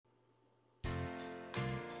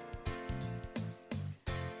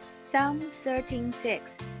Psalm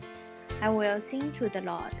 13:6. I will sing to the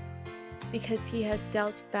Lord, because he has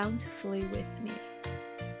dealt bountifully with me.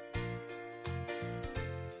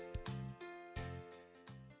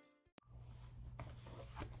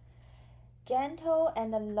 Gentle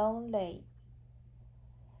and lonely.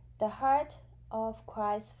 The heart of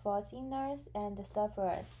Christ for sinners and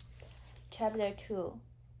sufferers. Chapter 2.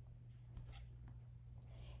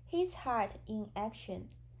 His heart in action,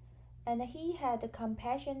 and he had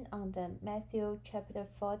compassion on them. Matthew chapter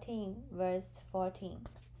 14, verse 14.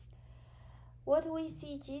 What we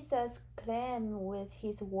see Jesus claim with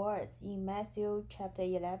his words in Matthew chapter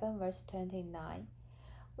 11, verse 29.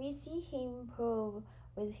 We see him prove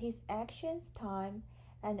with his actions time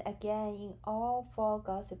and again in all four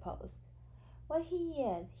Gospels. What he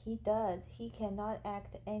is, he does. He cannot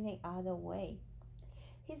act any other way.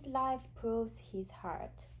 His life proves his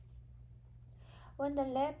heart. When the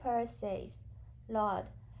leper says, "Lord,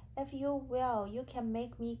 if you will, you can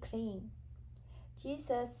make me clean,"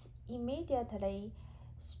 Jesus immediately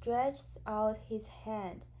stretches out his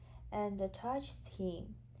hand and touches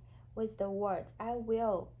him with the words, "I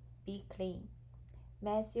will be clean."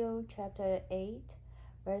 Matthew chapter 8,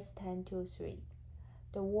 verse 10-3.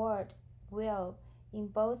 The word "will" in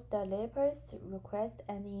both the leper's request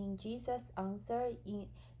and in Jesus' answer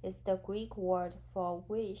is the Greek word for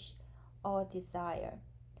wish or desire.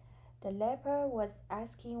 The leper was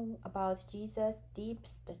asking about Jesus'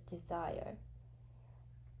 deepest desire,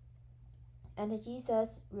 and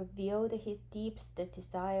Jesus revealed his deepest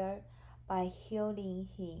desire by healing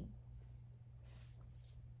him.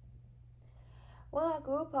 When a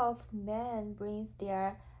group of men brings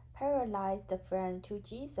their paralyzed friend to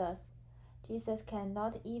Jesus, Jesus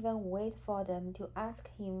cannot even wait for them to ask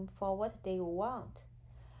him for what they want.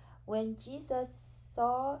 When Jesus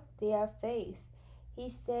saw their faith, he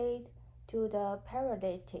said to the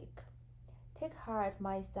paralytic, "Take heart,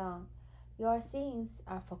 my son, your sins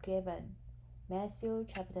are forgiven." Matthew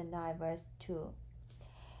chapter 9, verse 2.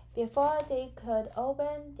 Before they could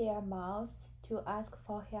open their mouths to ask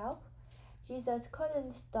for help, Jesus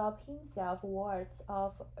couldn't stop himself. Words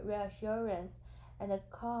of reassurance and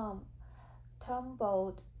calm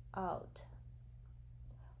tumbled out.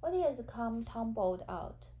 What is calm tumbled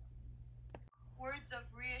out? Words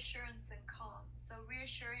of reassurance and calm. So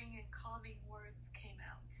reassuring and calming words came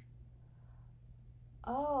out.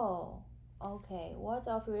 Oh, okay. Words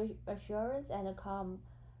of reassurance and calm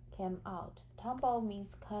came out. Tumble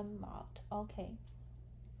means come out. Okay.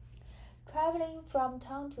 Traveling from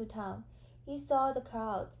town to town, he saw the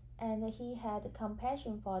crowds, and he had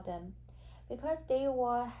compassion for them, because they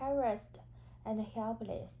were harassed and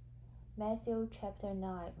helpless. Matthew chapter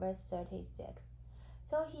 9, verse 36.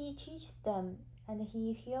 So he teaches them, and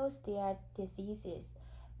he heals their diseases.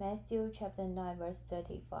 Matthew chapter 9, verse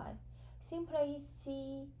 35. Simply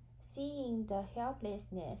seeing the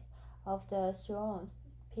helplessness of the thrones,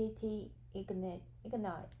 pity ignites.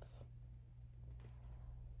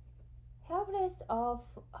 Helplessness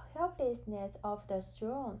of the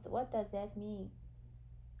thrones, what does that mean?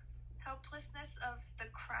 Helplessness of the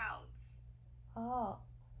crowds. Oh,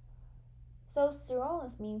 so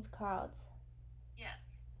thrones means crowds.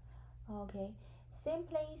 Yes. Okay.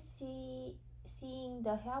 Simply seeing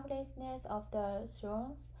the helplessness of the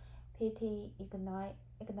thrones, pity ignites.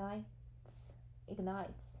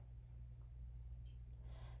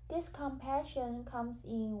 This compassion comes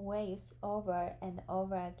in waves over and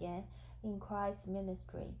over again in Christ's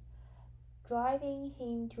ministry, driving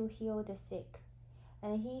him to heal the sick.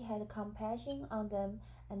 And he had compassion on them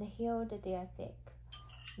and healed their sick.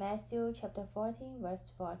 Matthew chapter 14,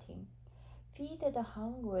 verse 14. Feed the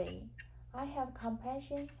hungry. I have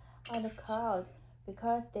compassion on the crowd,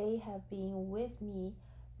 because they have been with me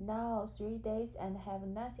now 3 days and have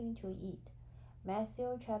nothing to eat.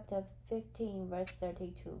 Matthew chapter 15, verse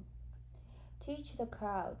 32. Teach the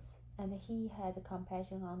crowds, and he had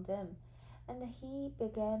compassion on them, and he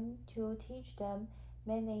began to teach them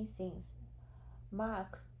many things.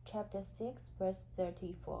 Mark chapter 6, verse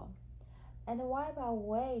 34. And wipe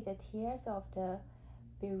away the tears of the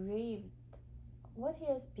bereaved. What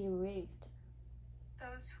is bereaved?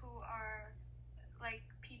 Those who are like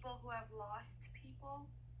people who have lost people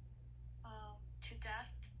to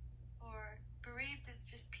death, or bereaved is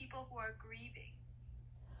just people who are grieving.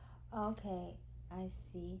 Okay, I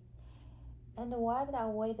see. And wiped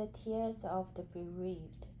away the tears of the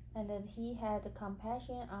bereaved. And he had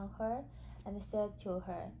compassion on her and said to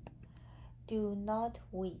her, "Do not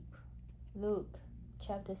weep." Luke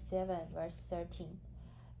chapter 7, verse 13.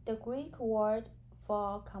 The Greek word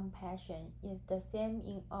for compassion is the same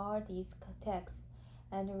in all these texts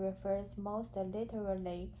and refers most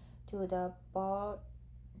literally to the balls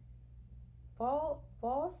or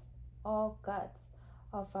guts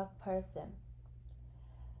of a person.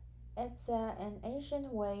 It's an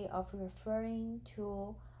ancient way of referring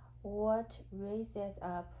to what rises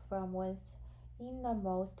up from one's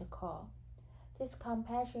innermost core. This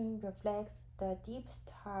compassion reflects the deepest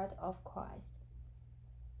heart of Christ.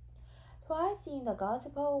 Twice in the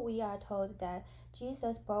Gospel, we are told that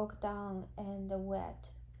Jesus broke down and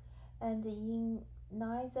wept, and in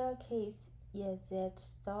neither case is it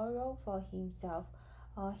sorrow for himself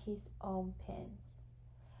or his own pains.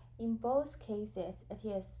 In both cases, it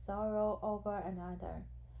is sorrow over another.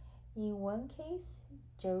 In one case,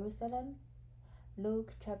 Jerusalem,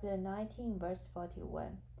 Luke chapter 19, verse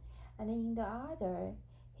 41, and in the other,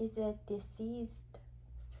 his deceased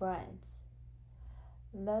friends,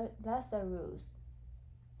 Lazarus,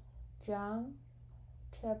 John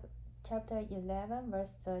chapter 11,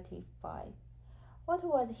 verse 35. What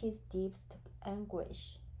was his deepest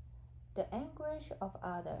anguish? The anguish of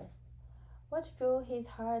others. What drew his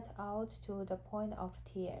heart out to the point of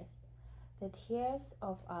tears? The tears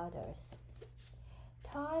of others.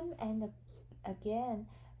 Time and again,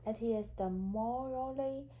 it is the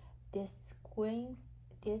morally disgusting.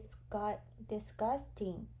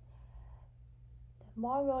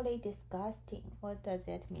 Morally disgusting. What does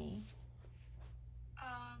it mean?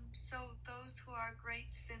 So those who are great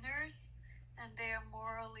sinners and they are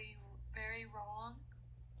morally very wrong.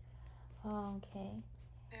 Okay.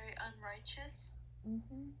 Very unrighteous.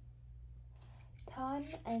 Time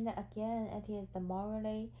and again, it is the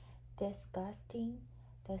morally disgusting,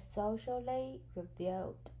 the socially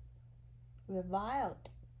reviled.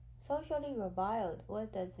 Socially reviled.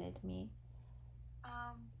 What does it mean?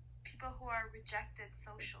 People who are rejected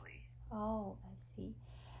socially. Oh, I see.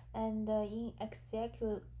 And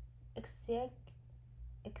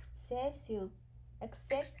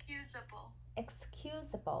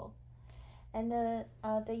excusable. And the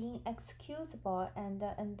inexcusable and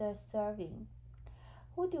undeserving,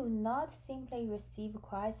 who do not simply receive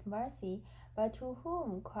Christ's mercy, but to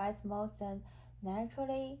whom Christ most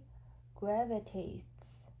naturally gravitates.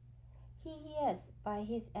 He is, by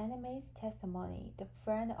his enemies' testimony, the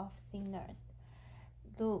friend of sinners.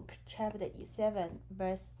 Luke chapter 7,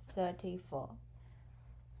 verse 34.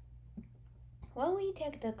 When we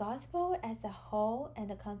take the gospel as a whole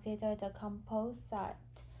and consider the composite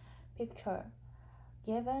picture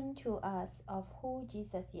given to us of who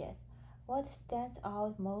Jesus is, what stands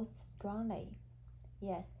out most strongly?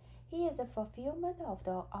 Yes, he is the fulfillment of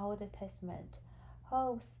the Old Testament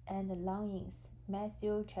hopes and longings.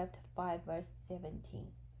 Matthew chapter 5, verse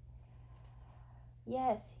 17.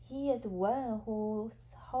 Yes, he is one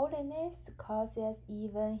whose holiness causes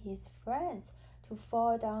even his friends to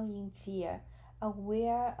fall down in fear,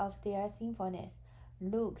 aware of their sinfulness.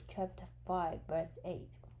 Luke chapter 5, verse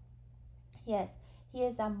 8. Yes, he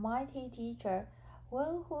is a mighty teacher,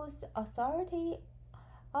 one whose authority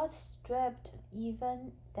outstripped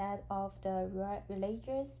even that of the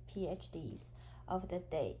religious PhDs of the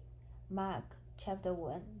day. Mark chapter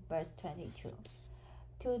 1, verse 22.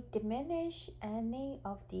 To diminish any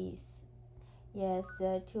of these is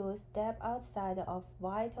to step outside of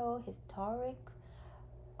vital historic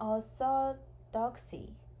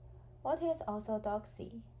orthodoxy. What is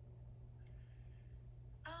orthodoxy?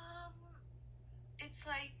 It's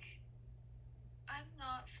like, I'm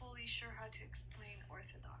not fully sure how to explain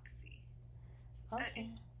orthodoxy.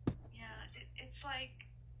 Okay. It's like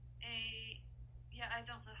I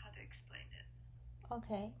don't know how to explain it.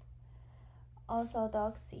 Okay.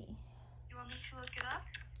 Orthodoxy. You want me to look it up?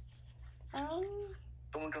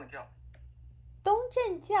 东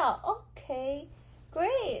正教. Okay.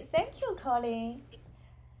 Great. Thank you, Colin.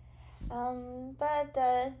 But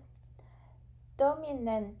the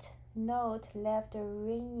dominant note left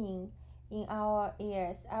ringing in our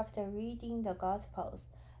ears after reading the Gospels,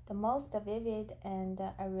 the most vivid and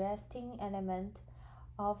arresting element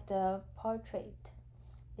of the portrait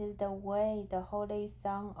is the way the Holy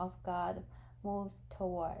Son of God moves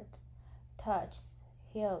toward, touches,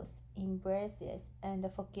 heals, embraces, and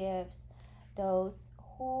forgives those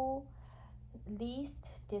who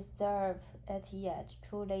least deserve it yet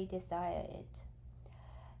truly desire it.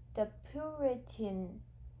 The Puritan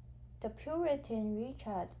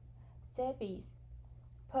Richard Sebes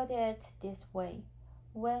put it this way: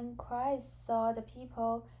 when Christ saw the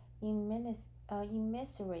people in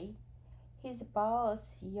misery, his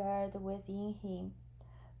bowels yearned within him.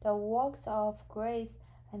 The works of grace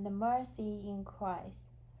and mercy in Christ,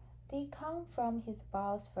 they come from his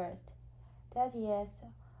bowels first. That is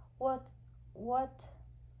what's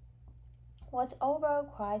over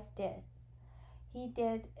Christ's death. He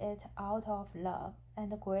did it out of love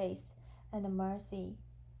and grace and mercy.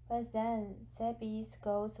 But then Sebes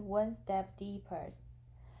goes one step deeper.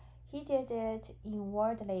 He did it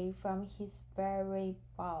inwardly from his very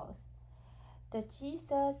bowels. The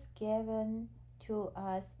Jesus given to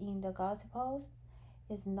us in the Gospels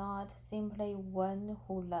is not simply one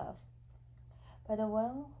who loves, but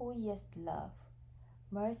one who is love.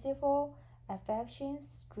 Merciful affections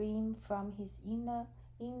stream from his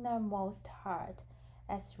innermost heart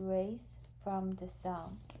as rays from the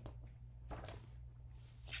sun.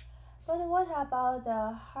 But what about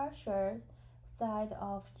the harsher side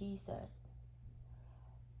of Jesus?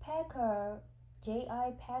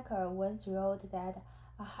 J.I. Packer once wrote that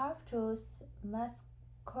a half-truth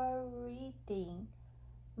masquerading.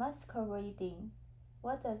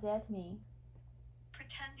 What does that mean?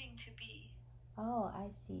 Pretending to be. Oh, I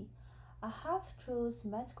see. A half-truth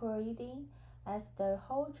masquerading as the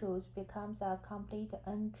whole truth becomes a complete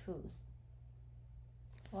untruth.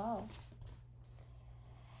 Wow.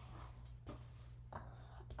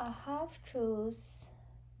 A half-truth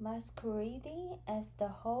masquerading as the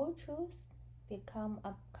whole truth become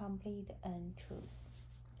a complete untruth.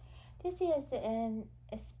 This is an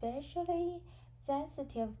especially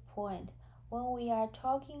sensitive point when we are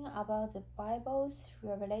talking about the Bible's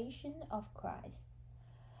revelation of Christ.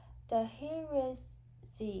 The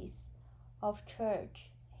heresies of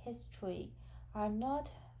church history are not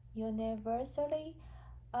universally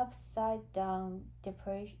upside down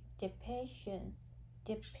depictions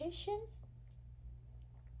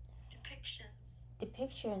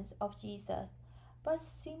of Jesus, but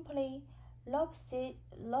simply lopsided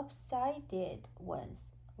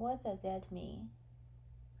ones. What does that mean?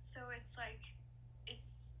 So it's like,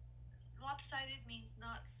 it's lopsided means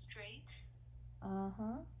not straight. Yeah.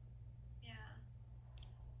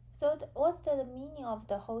 So what's the meaning of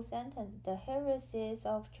the whole sentence? The heresies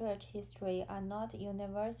of church history are not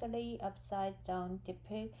universally upside down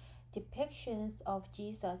depictions of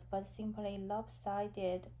Jesus, but simply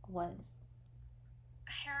lopsided ones.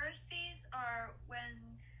 Heresies are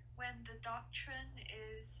when the doctrine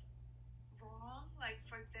is wrong. Like,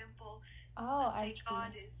 for example, let's say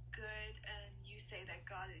God is good and you say that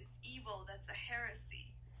God is evil. That's a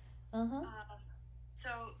heresy.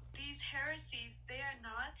 So these heresies, they are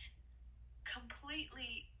not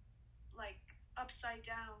completely like upside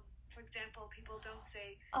down. For example, people don't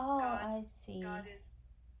say God is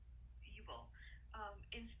evil.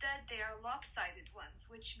 Instead, they are lopsided ones,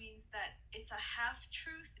 which means that it's a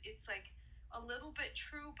half-truth. It's like a little bit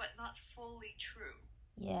true, but not fully true.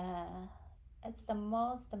 Yeah, it's the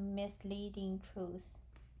most misleading truth.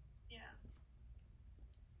 Yeah.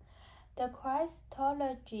 The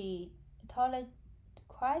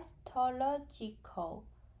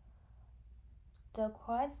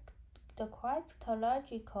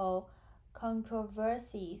Christological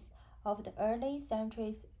controversies of the early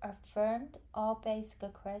centuries affirmed all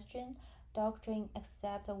basic Christian doctrine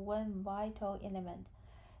except one vital element.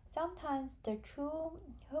 Sometimes the true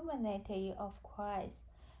humanity of Christ,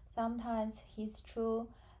 sometimes his true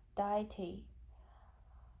deity.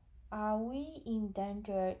 Are we in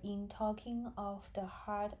danger in talking of the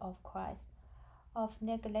heart of Christ, of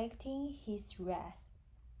neglecting his wrath,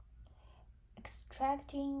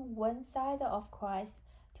 extracting one side of Christ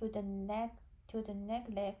to the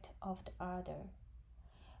neglect of the other?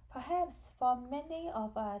 Perhaps for many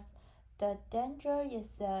of us, the danger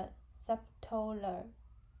is subtler.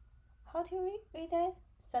 How do you read that?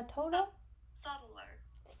 Subtler?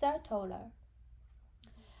 Subtler.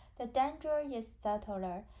 The danger is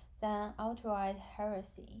subtler than outright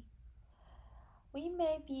heresy. We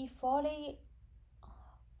may be fully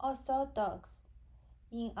orthodox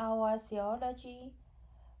in our theology,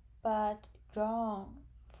 but drawn,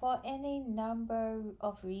 for any number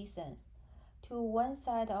of reasons, to one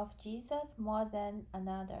side of Jesus more than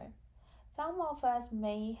another. Some of us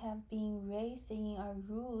may have been raised in a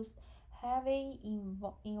rules-heavy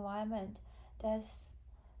environment that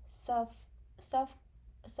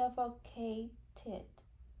suffocated.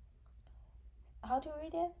 How to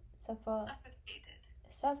read it?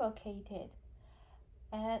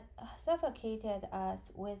 Suffocated us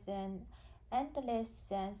with an endless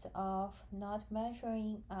sense of not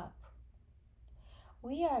measuring up.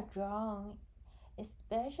 We are drawn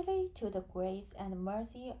especially to the grace and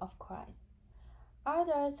mercy of Christ.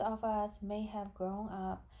 Others of us may have grown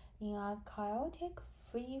up in a chaotic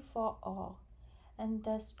free-for-all, and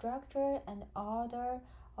the structure and order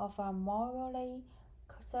of a morally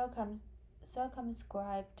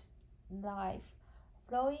circumscribed life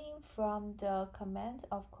flowing from the commands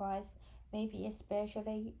of Christ may be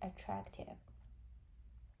especially attractive.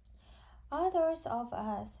 Others of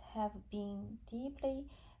us have been deeply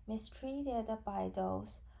mistreated by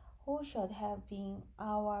those who should have been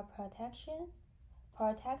our protectors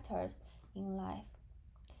in life,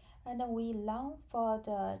 and we long for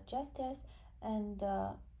the justice and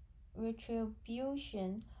the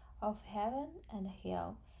retribution of heaven and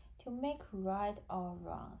hell to make right our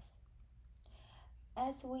wrongs.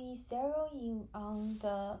 As we zero in on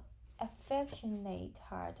the affectionate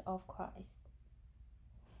heart of Christ,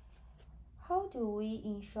 how do we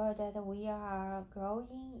ensure that we are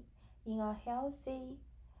growing in a healthy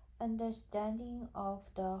understanding of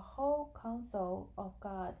the whole counsel of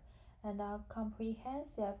God and a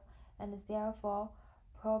comprehensive and therefore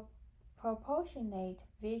proportionate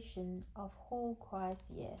vision of who Christ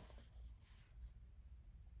is?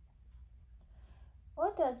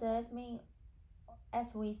 What does it mean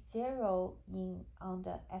as we zero in on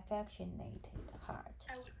the affectionate heart?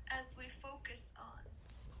 As we focus on.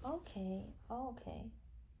 Okay.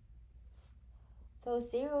 So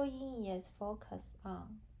zero in is focus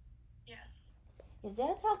on. Yes. Is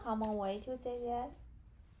that a common way to say that?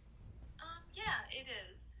 Yeah, it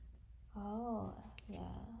is. Oh,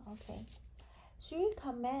 yeah, okay. 3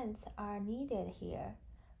 commands are needed here.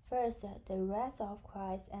 First, the wrath of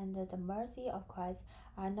Christ and the mercy of Christ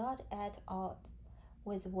are not at odds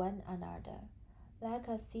with one another, like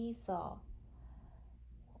a seesaw.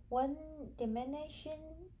 One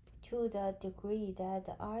diminishing to the degree that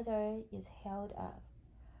the other is held up.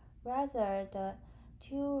 Rather, the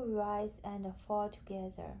two rise and fall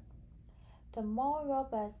together. The more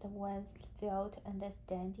robust one's felt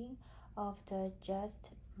understanding of the just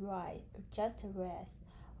wrath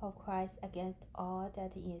of Christ against all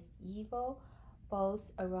that is evil,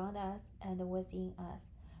 both around us and within us,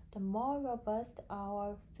 the more robust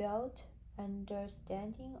our felt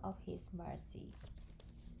understanding of His mercy.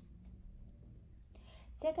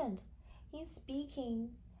 Second, in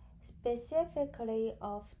speaking specifically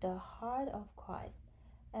of the heart of Christ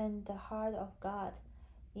and the heart of God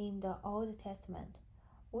in the Old Testament,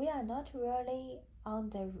 we are not really on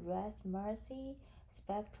the wrath mercy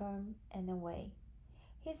spectrum anyway.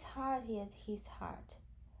 His heart is His heart.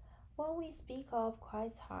 When we speak of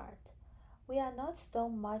Christ's heart, we are not so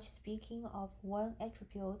much speaking of one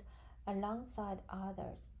attribute alongside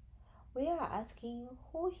others. We are asking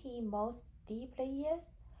who He most deeply is,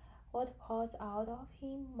 what pours out of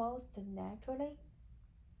Him most naturally.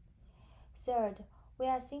 Third, we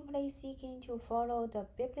are simply seeking to follow the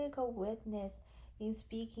biblical witness in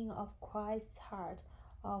speaking of Christ's heart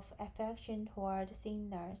of affection toward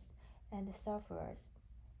sinners and sufferers.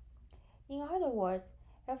 In other words,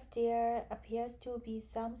 if there appears to be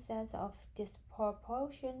some sense of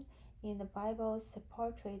disproportion in the Bible's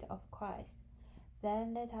portrait of Christ,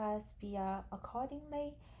 then let us be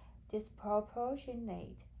accordingly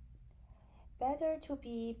disproportionate. Better to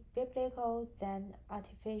be biblical than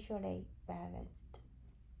artificially balanced.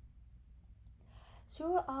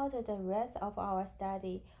 Throughout the rest of our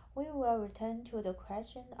study, we will return to the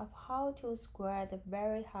question of how to square the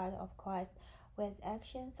very heart of Christ with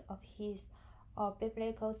actions of His or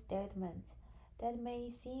biblical statements that may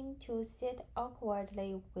seem to sit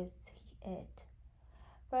awkwardly with it.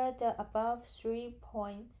 But the above 3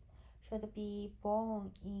 points should be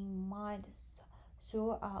borne in mind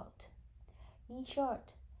throughout. In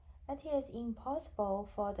short, it is impossible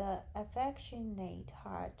for the affectionate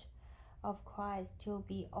heart of Christ to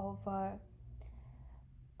be over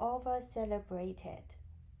celebrated,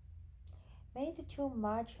 made too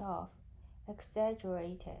much of,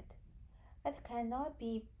 exaggerated. It cannot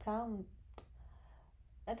be plumbed,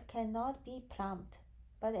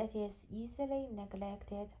 but it is easily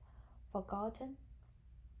neglected, forgotten.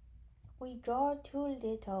 We draw too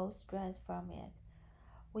little strength from it.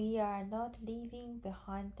 We are not leaving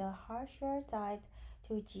behind the harsher side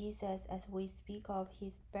to Jesus as we speak of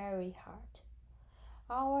His very heart.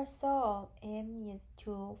 Our sole aim is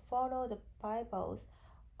to follow the Bible's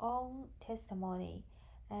own testimony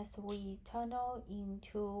as we tunnel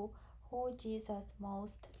into who Jesus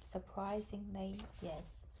most surprisingly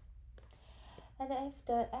is. And if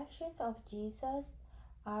the actions of Jesus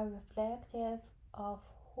are reflective of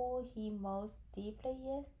who He most deeply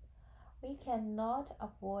is, we cannot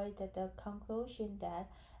avoid the conclusion that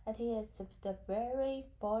it is the very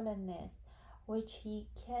fallenness which He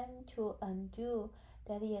came to undo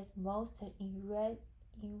that is most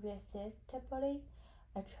irresistibly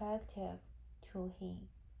attractive to Him.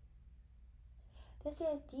 This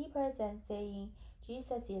is deeper than saying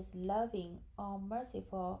Jesus is loving or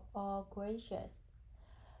merciful or gracious.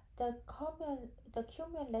 The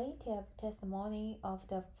cumulative testimony of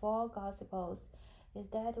the 4 Gospels is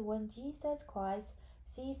that when Jesus Christ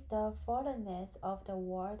sees the fallenness of the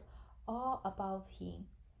world all above him.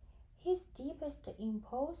 His deepest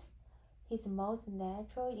impulse, his most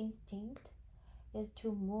natural instinct, is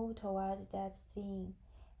to move toward that sin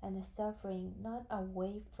and suffering, not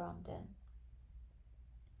away from them.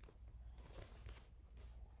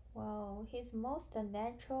 Well, his most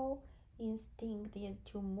natural instinct is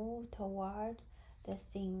to move toward the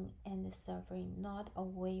sin and suffering, not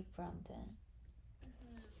away from them.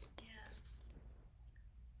 Yeah,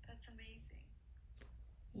 that's amazing.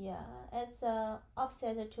 Yeah, it's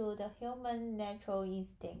opposite to the human natural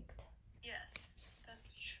instinct. Yes,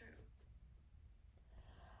 that's true.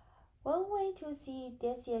 One way to see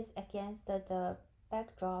this is against the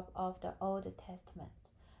backdrop of the Old Testament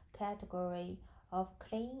category of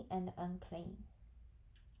clean and unclean.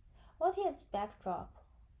 What is backdrop?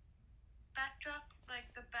 Backdrop,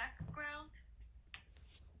 like the background?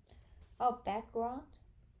 Oh, background?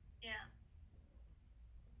 Yeah.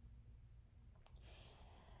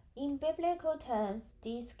 In biblical terms,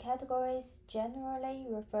 these categories generally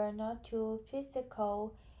refer not to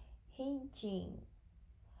physical hygiene,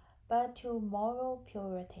 but to moral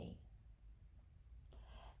purity.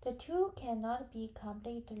 The two cannot be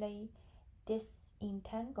completely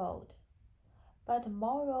disentangled, but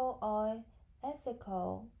moral or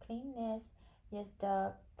ethical cleanness is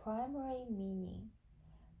the primary meaning.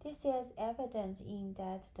 This is evident in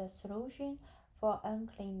that the solution for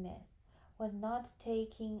uncleanness was not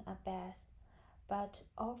taking a bath, but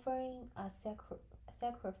offering a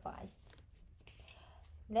sacrifice.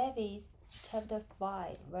 Leviticus chapter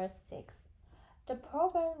 5, verse 6. The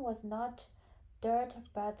problem was not dirt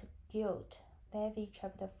but guilt. Leviticus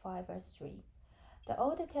chapter 5, verse 3. The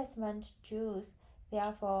Old Testament Jews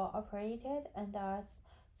therefore operated under a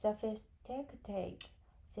sophisticated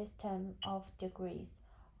system of degrees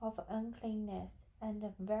of uncleanness and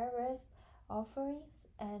various offerings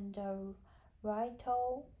and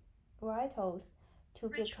rituals to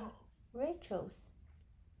become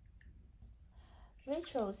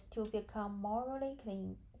to become morally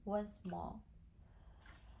clean once more.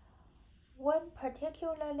 One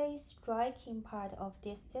particularly striking part of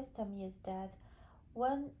this system is that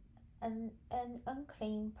when an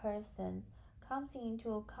unclean person comes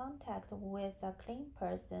into contact with a clean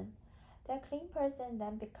person, that clean person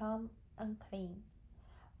then becomes unclean.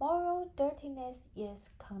 Moral dirtiness is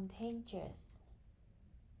contagious.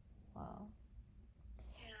 Wow.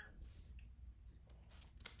 Yeah.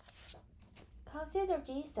 Consider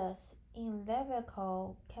Jesus in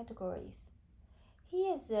Levitical categories. He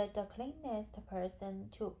is the cleanest person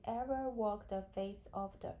to ever walk the face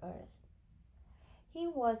of the earth. He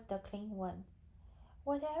was the clean one.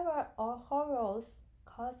 Whatever our horrors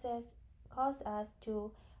cause us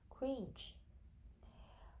to cringe,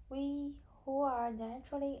 we who are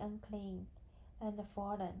naturally unclean and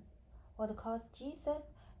fallen would cause Jesus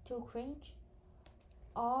to cringe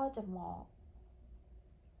all the more.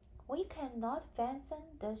 We cannot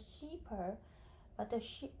fathom the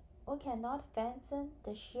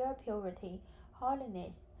sheer purity,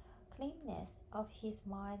 holiness, cleanness of his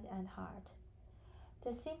mind and heart,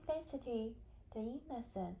 the simplicity, the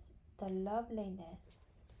innocence, the loveliness.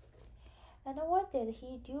 And what did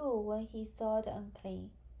he do when he saw the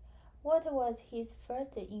unclean? What was his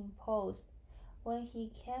first impulse when he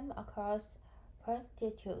came across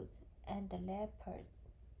prostitutes and lepers?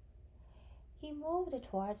 He moved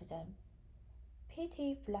toward them.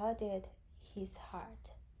 Pity flooded his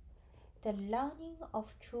heart, the longing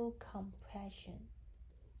of true compassion.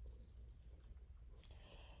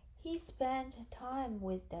 He spent time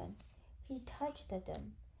with them. He touched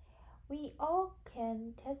them. We all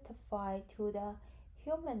can testify to the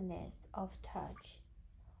humanness of touch.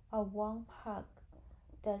 A warm hug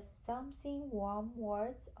does something warm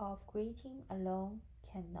words of greeting alone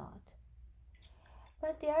cannot.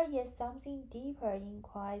 But there is something deeper in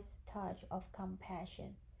Christ's touch of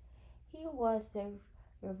compassion. He was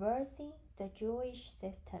reversing the Jewish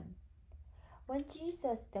system. When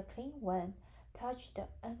Jesus, the clean one, touched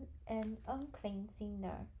an unclean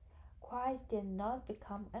sinner, Christ did not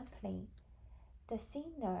become unclean. The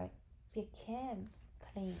sinner became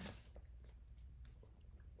clean.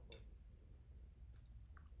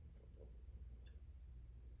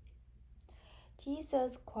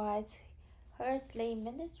 Jesus Christ's earthly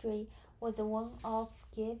ministry was one of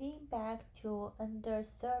giving back to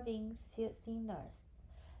underserving sinners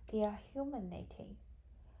their humanity.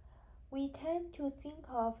 We tend to think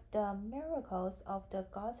of the miracles of the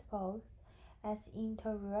gospel as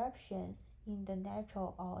interruptions in the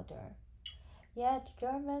natural order. Yet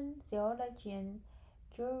German theologian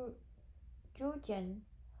Jürgen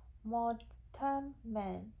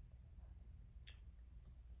Moltmann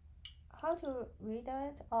how to read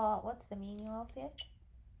it, or what's the meaning of it?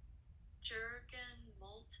 Jürgen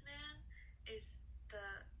Moltmann is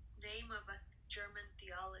the name of a German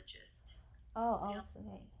theologist. Oh,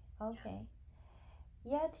 okay.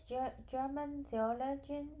 Yet German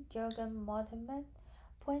theologian Jürgen Moltmann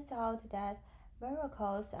points out that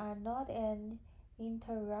miracles are not an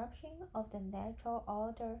interruption of the natural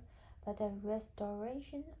order, but a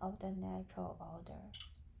restoration of the natural order.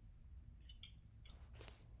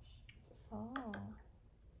 Oh.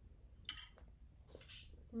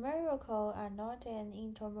 Miracles are not an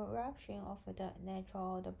interruption of the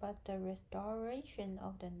natural order, but the restoration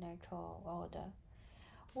of the natural order.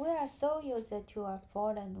 We are so used to a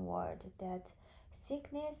fallen world that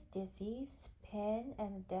sickness, disease, pain,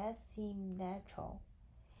 and death seem natural.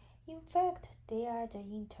 In fact, they are the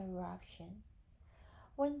interruption.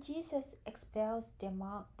 When Jesus expels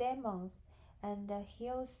demons and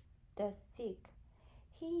heals the sick,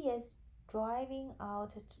 he is driving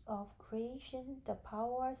out of creation the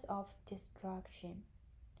powers of destruction,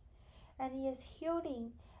 and he is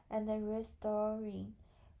healing and restoring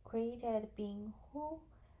created beings who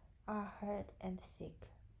are hurt and sick.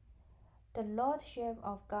 The Lordship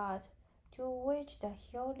of God, to which the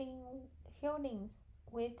healings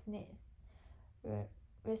witness,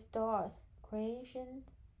 restores creation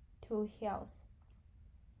to health.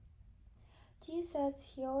 Jesus'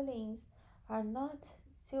 healings are not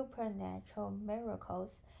supernatural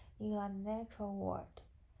miracles in a natural world.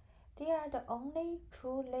 They are the only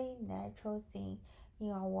truly natural thing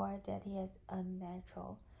in a world that is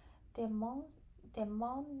unnatural, demonized,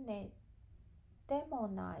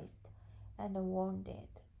 and wounded.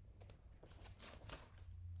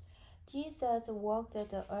 Jesus walked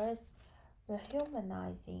the earth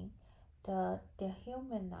rehumanizing the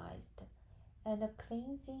dehumanized and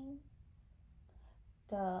cleansing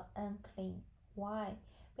the unclean. Why?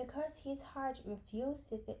 Because his heart refused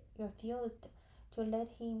to let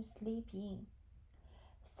him sleep in.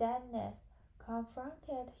 Sadness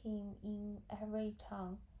confronted him in every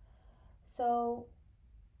tongue. So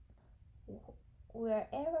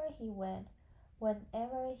wherever he went,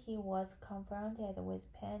 whenever he was confronted with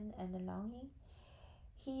pain and longing,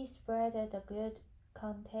 he spread the good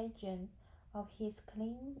contagion of his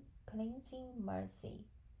cleansing mercy.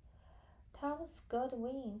 Thomas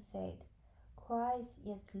Godwin said, Christ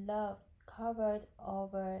is love covered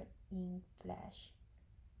over in flesh.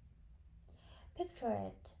 Picture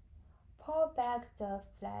it. Pour back the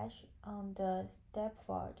flesh on the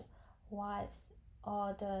Stepford wives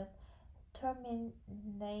or the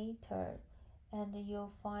Terminator and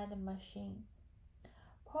you'll find a machine.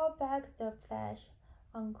 Pour back the flesh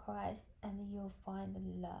on Christ and you'll find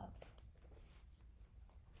love.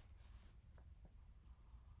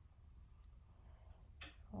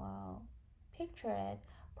 Wow. Picture it.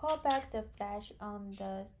 Pour back the flesh on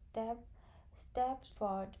the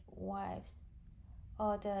Stepford wives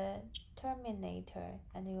or the Terminator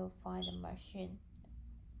and you'll find a machine.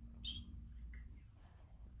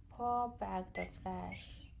 Pour back the flesh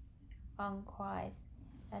on Christ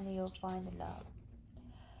and you'll find love.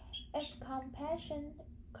 If compassion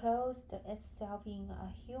clothed itself in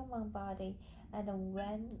a human body and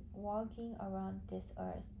went walking around this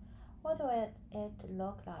earth, what would it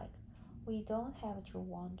look like? We don't have to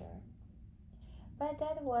wonder. But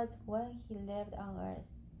that was when he lived on earth.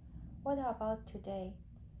 What about today?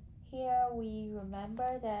 Here we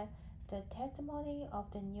remember that the testimony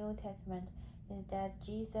of the New Testament is that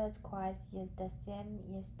Jesus Christ is the same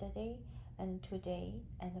yesterday and today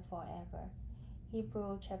and forever.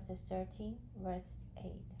 Hebrews chapter 13, verse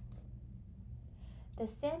 8. The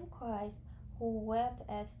same Christ who wept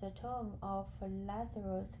at the tomb of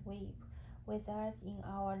Lazarus weep with us in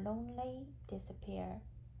our lonely despair.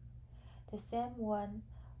 The same one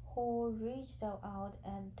who reached out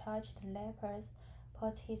and touched lepers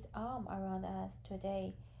puts his arm around us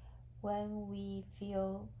today when we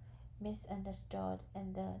feel misunderstood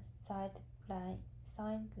and sidelined.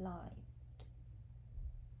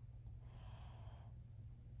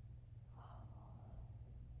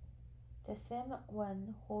 The same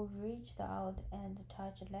one who reached out and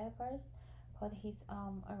touched lepers put his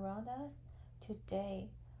arm around us today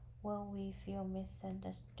when we feel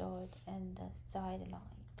misunderstood and sidelined.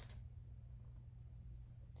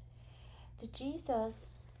 The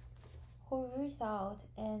Jesus who reached out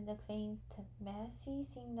and cleansed messy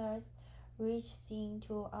sinners reaches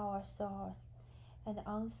into our souls and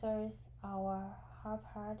answers our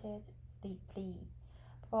half-hearted plea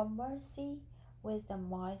for mercy with the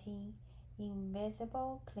mighty,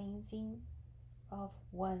 invisible cleansing of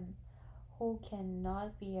one who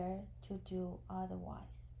cannot bear to do otherwise.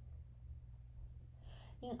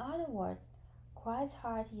 In other words, Christ's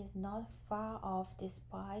heart is not far off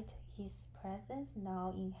despite his presence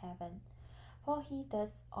now in heaven, for he does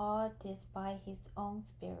all this by his own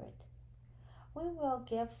Spirit. We will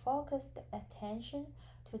give focused attention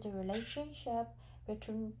to the relationship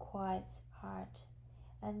between Christ's heart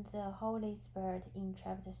and the Holy Spirit in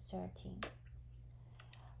chapter 13.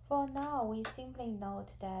 For now, we simply note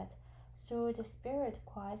that through the Spirit,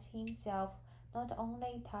 Christ himself not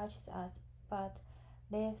only touches us, but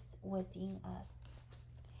lives within us.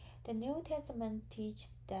 The New Testament teaches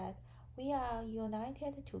that we are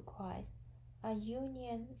united to Christ, a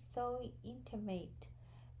union so intimate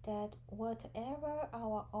that whatever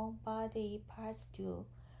our own body parts do,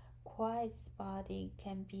 Christ's body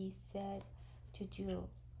can be said to do.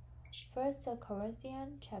 1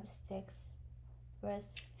 Corinthians chapter 6,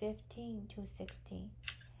 verse 15 to 16.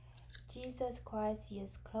 Jesus Christ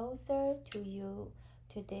is closer to you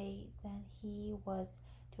today than he was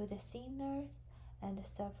to the sinners and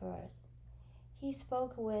sufferers he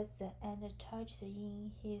spoke with and touched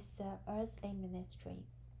in his earthly ministry.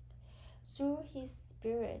 Through his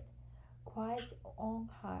Spirit, Christ's own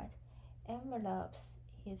heart envelopes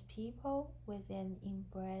his people with an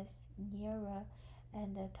embrace nearer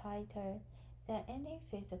and tighter than any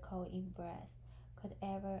physical embrace could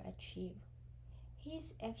ever achieve.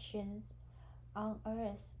 His actions on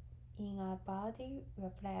earth in a body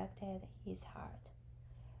reflected his heart.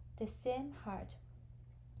 The same heart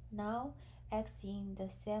now acts in the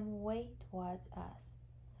same way towards us,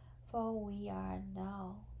 for we are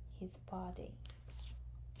now his body.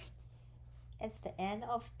 It's the end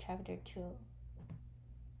of chapter 2.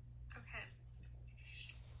 Okay.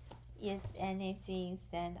 Is anything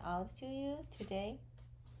stand out to you today?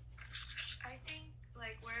 I think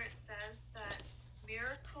like where it says that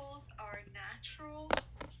miracles are natural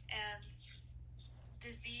and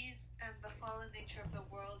disease and the fallen nature of the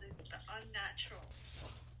world is the unnatural.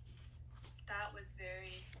 That was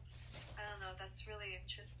very, I don't know, that's really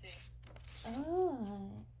interesting. Oh,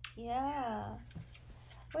 yeah.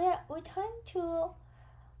 We tend to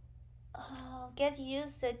get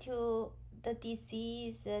used to the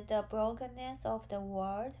disease, the brokenness of the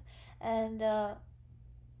world, and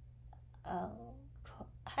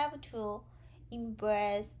have to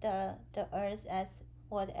embrace the earth as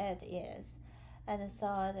what it is, and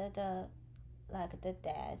thought the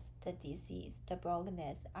death, the disease, the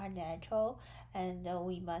brokenness are natural, and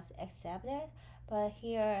we must accept it. But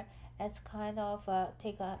here, it's kind of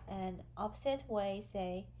take an opposite way.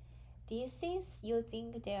 Say, these things you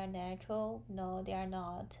think they are natural, no, they are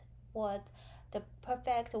not. What the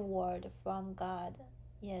perfect word from God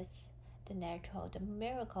is the natural. The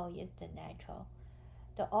miracle is the natural.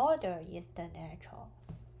 The order is the natural.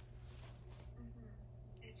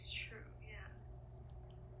 Mm-hmm. It's true,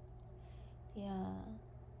 yeah. Yeah.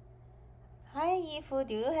 Hi, Yifu.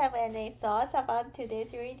 Do you have any thoughts about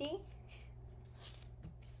today's reading?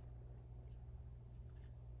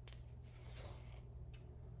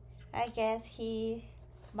 I guess he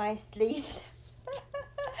might sleep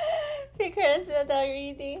because of the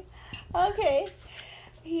reading. Okay.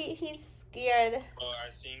 He's scared. Well, I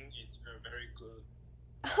think it's a very good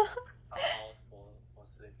house for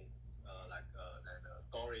sleeping. Like the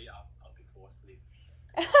story before sleep.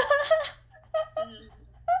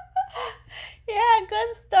 Yeah,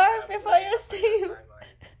 good start before you sleep.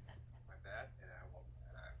 My bed, and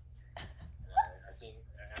I think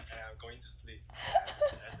I'm going to sleep.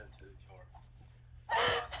 And listen to your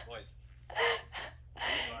last voice.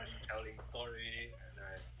 You are telling story, and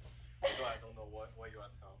so I don't know what you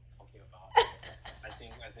are talking about. I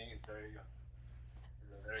think it's a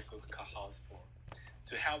very good house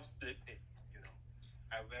to help sleeping. You know,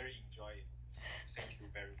 I very enjoy it. Thank you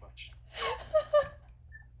very much.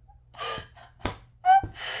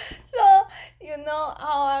 So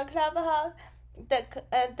our clubhouse, the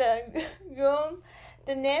room,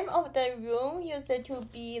 the name of the room used to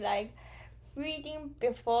be like reading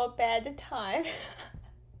before bedtime.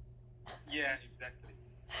 Yeah, exactly.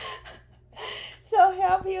 So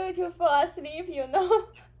help you to fall asleep, I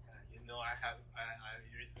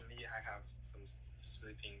recently have some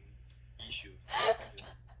sleeping issues.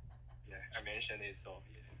 Yeah, I mentioned it, so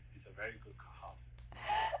it's a very good house.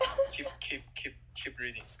 Keep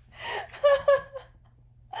reading.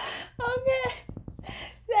 Okay,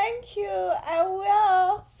 thank you. I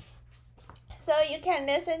will. So you can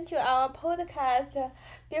listen to our podcast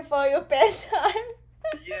before your bedtime.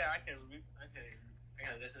 Yeah, I can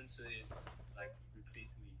listen to it like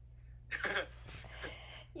repeatedly.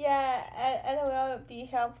 Yeah, it will be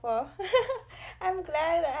helpful. I'm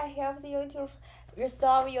glad I helped you to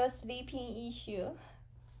resolve your sleeping issue.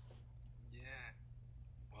 Yeah.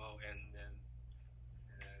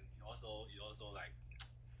 also like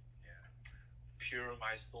pure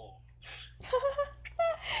my soul.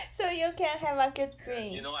 So you can have a good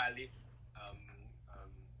dream. You know, I live.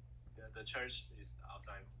 The church is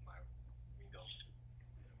outside my window.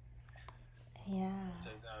 Yeah. So,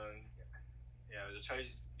 the church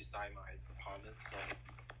is beside my apartment. So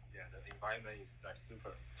yeah, the environment is like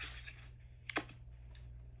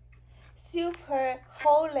super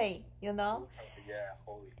holy, you know. Yeah,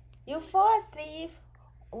 holy. You fall asleep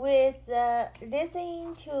with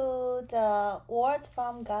listening to the words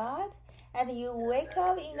from God, and you wake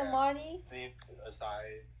up in the morning. Sleep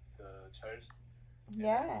aside the church.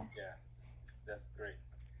 Yeah. Yeah, that's great.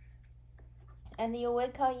 And you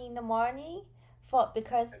wake up in the morning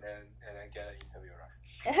because. And then get an interview, right?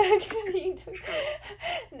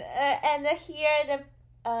 And hear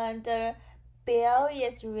the bell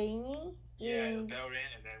is ringing. Yeah, the bell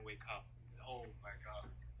ring and then wake up. Oh my God.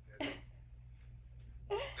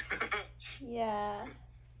 Yeah.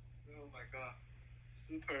 Oh my God.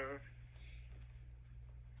 Super.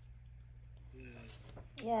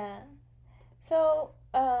 Yeah. So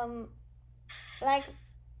like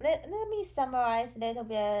let me summarize a little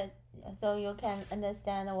bit so you can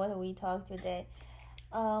understand what we talked today.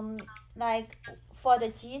 Like for the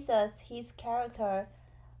Jesus, his character,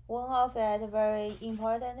 one of it very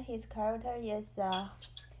important. His character is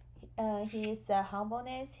his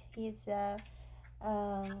humbleness. He's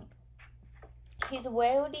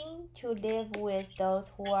willing to live with those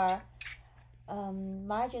who are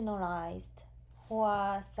marginalized, who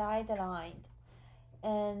are sidelined,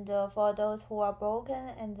 and for those who are broken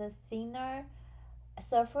and the sinner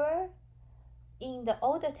suffer. In the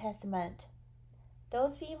Old Testament,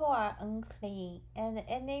 those people are unclean, and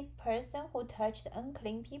any person who touched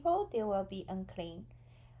unclean people, they will be unclean.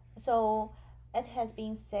 So it has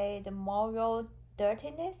been said moral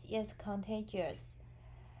dirtiness is contagious.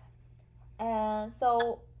 And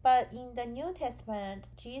so, but in the New Testament,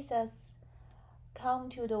 Jesus come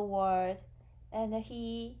to the world, and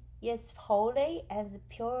he is holy and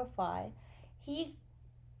purified. He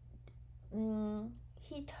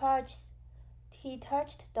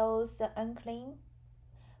touched those unclean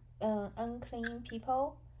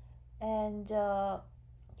people and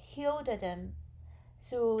healed them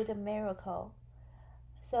through the miracle.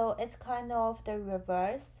 So it's kind of the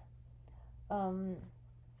reverse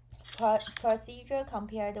procedure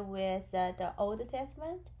compared with the Old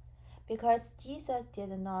Testament, because Jesus did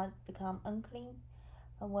not become unclean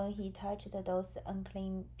when he touched those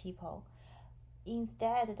unclean people.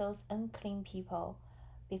 Instead, those unclean people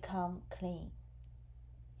become clean.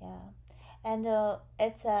 Yeah. And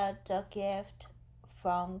it's the gift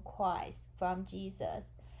from Christ, from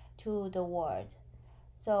Jesus to the world.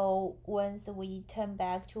 So once we turn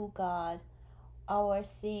back to God, our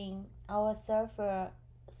sin, our suffering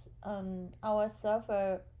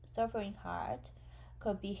heart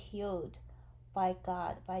could be healed by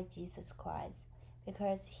God, by Jesus Christ,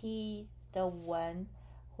 because he's the one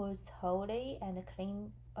who's holy and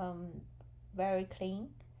clean, very clean,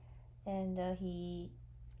 and he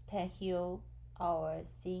can heal our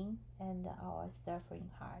sin and our suffering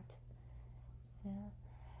heart. Yeah.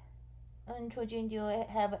 And Chujun, do you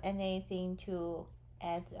have anything to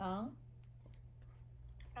add on?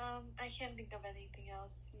 I can't think of anything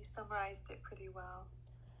else. You summarized it pretty well.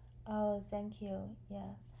 Oh, thank you.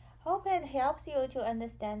 Yeah. Hope it helps you to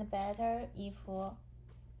understand better if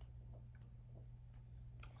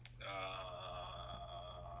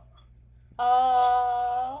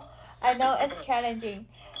I know it's challenging.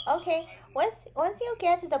 Okay, once you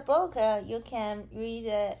get the book, you can read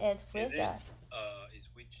it further. Is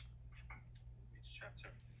which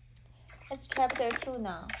chapter? It's chapter 2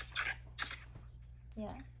 now.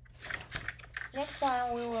 Yeah. Next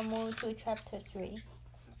time we will move to chapter 3.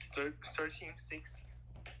 13:6,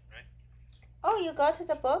 right? Oh, you got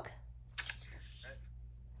the book?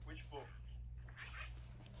 Which book?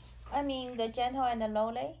 I mean, The Gentle and the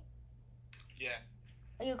Lowly? Yeah.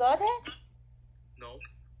 You got it? No.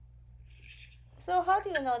 So how do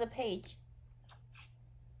you know the page?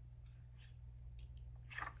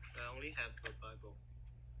 I only have the Bible.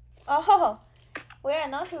 Oh, we are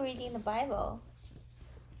not reading the Bible.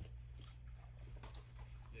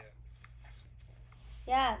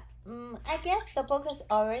 Yeah. I guess the book is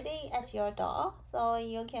already at your door, so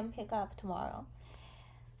you can pick up tomorrow.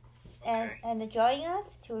 Okay. And join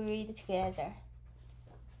us to read together.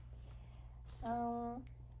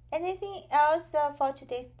 Anything else for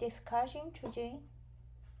today's discussion, Chujun?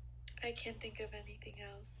 I can't think of anything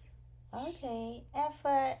else. Okay, if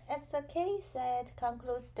it's the case, it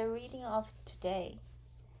concludes the reading of today.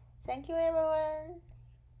 Thank you, everyone.